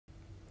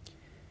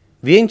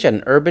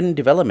Vientiane Urban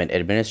Development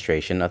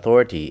Administration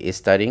Authority is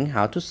studying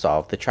how to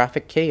solve the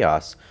traffic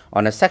chaos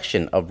on a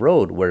section of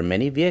road where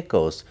many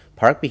vehicles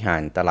park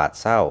behind Thalat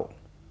Xao.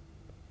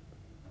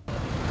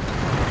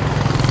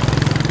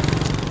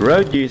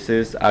 Road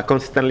users are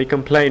constantly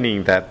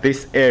complaining that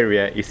this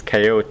area is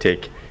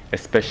chaotic,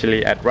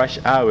 especially at rush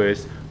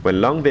hours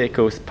when long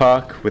vehicles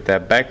park with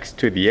their backs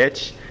to the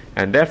edge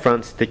and their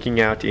fronts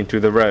sticking out into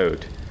the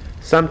road.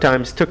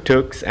 Sometimes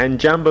tuk-tuks and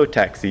jumbo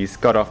taxis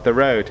got off the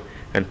road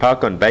and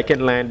park on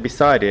vacant land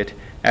beside it,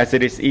 as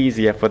it is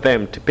easier for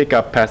them to pick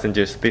up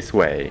passengers this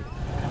way.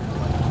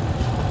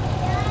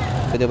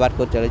 ปฏิบัติ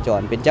กฎจราจ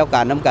รเป็นเจ้าก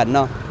ารน้ำกันเน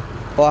าะ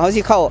พอเขา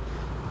สิเข้า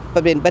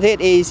เป็นประเทศ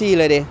AEC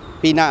เลยเด้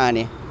ปีหน้า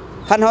นี่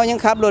คันเขายัง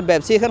ขับรถแบ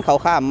บซี่คันเขา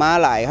ข้ามมา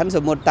หลายคันส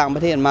มมุติต่างปร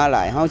ะเทศมาหล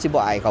ายเขาสิบ่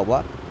อายเขาบ่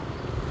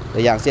ตั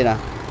วอย่างเช่นนะ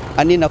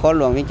อันนี้นครห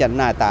ลวงเวียงจันทน์ห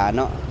น้าตาเ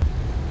นาะ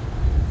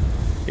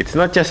It's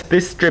not just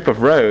this strip of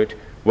road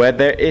where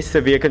there is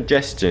severe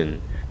congestion.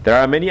 There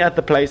are many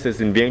other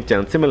places in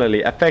Vientiane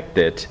similarly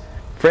affected,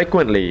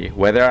 frequently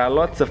where there are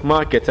lots of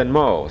markets and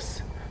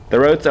malls.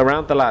 The roads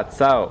around Thalat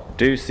Xao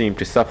do seem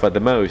to suffer the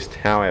most,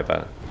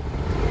 however.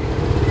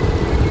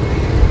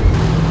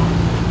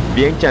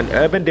 Vientiane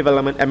Urban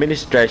Development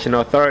Administration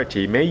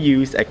Authority may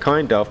use a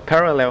kind of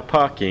parallel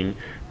parking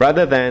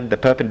rather than the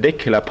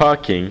perpendicular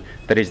parking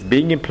that is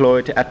being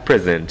employed at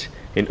present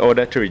in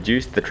order to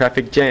reduce the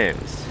traffic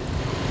jams.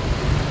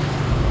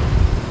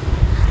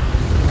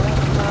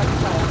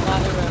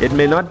 It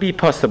may not be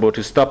possible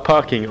to stop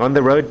parking on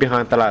the road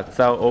behind Thalat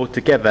Xao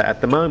altogether at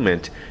the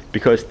moment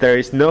because there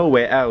is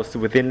nowhere else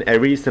within a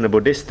reasonable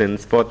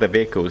distance for the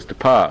vehicles to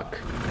park.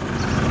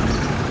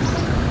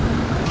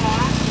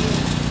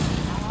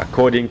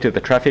 According to the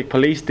Traffic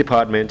Police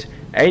Department,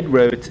 8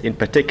 roads in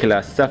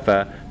particular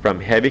suffer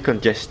from heavy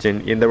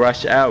congestion in the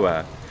rush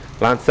hour: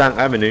 Lansang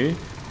Avenue,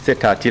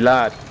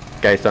 Thalat,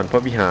 Kaison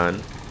Vientiane,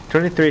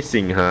 23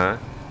 Singha,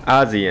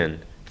 ASEAN,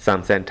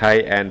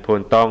 Samsenthai and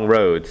Pontong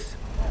roads.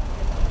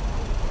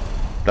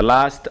 The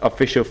last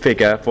official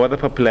figure for the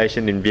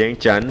population in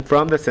Vientiane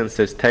from the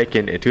census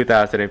taken in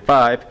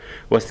 2005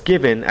 was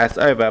given as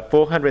over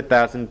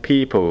 400,000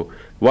 people,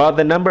 while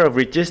the number of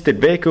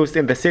registered vehicles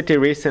in the city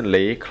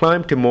recently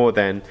climbed to more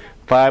than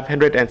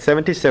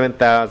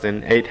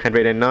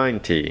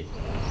 577,890.